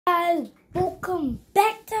Guys, welcome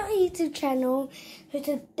back to our YouTube channel. So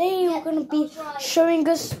today we're going to be showing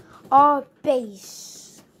us our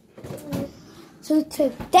base. So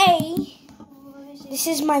today, this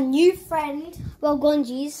is my new friend. Well,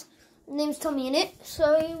 Gonji's name's Tommy in it.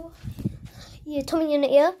 So yeah, Tommy in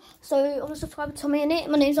it. Yeah. So I'm gonna subscribe to Tommy in it.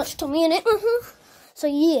 My name's actually Tommy in it. So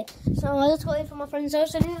yeah. So I just got it from my friend's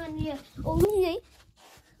house. And yeah. Oh yeah.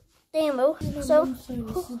 Damn, bro. So.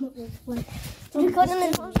 Recording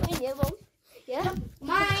this video, bro. Yeah.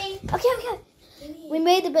 Mine. Okay. We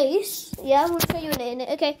made the base. Yeah, I'm gonna show you in it.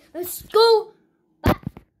 Okay, let's go back.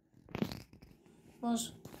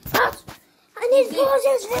 Pause. I need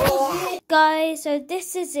pauses. Guys, so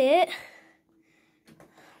this is it.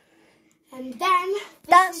 And then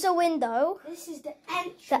that's the window. This is the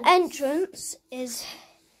entrance. The entrance is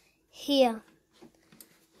here.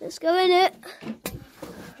 Let's go in it.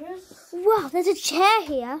 Wow, there's a chair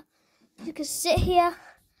here. You can sit here.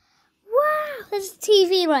 Wow, there's a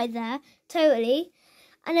TV right there, totally.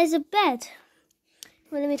 And there's a bed.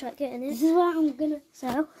 Well, let me try getting it. This is where I'm gonna.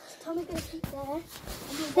 So, Tommy's gonna sleep there.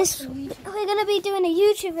 We're gonna be doing a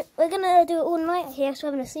YouTube. We're gonna do it all night here. So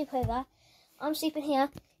we're gonna sleep over. I'm sleeping here.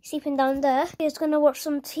 He's sleeping down there. He's gonna watch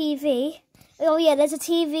some TV. Oh yeah, there's a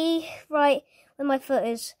TV right where my foot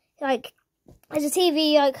is. Like, there's a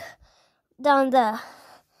TV like down there,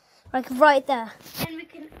 like right there. And we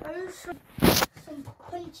can also some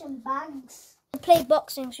punching bags. We play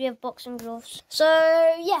boxing, so we have boxing gloves. So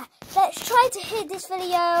yeah, let's try to hit this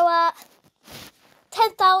video at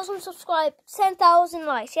 10,000 subscribers, 10,000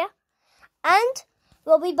 likes, yeah? And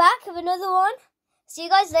we'll be back with another one. See you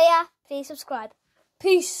guys later. Please subscribe.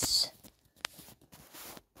 Peace.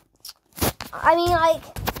 I mean, like,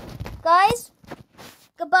 guys,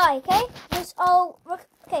 goodbye, okay?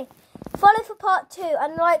 Okay. Follow for part 2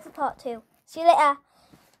 and like for part 2. See you later.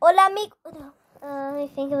 Hola, amigos. Let me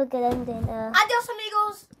think of a good ending. Adios,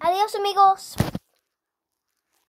 amigos. Adios, amigos.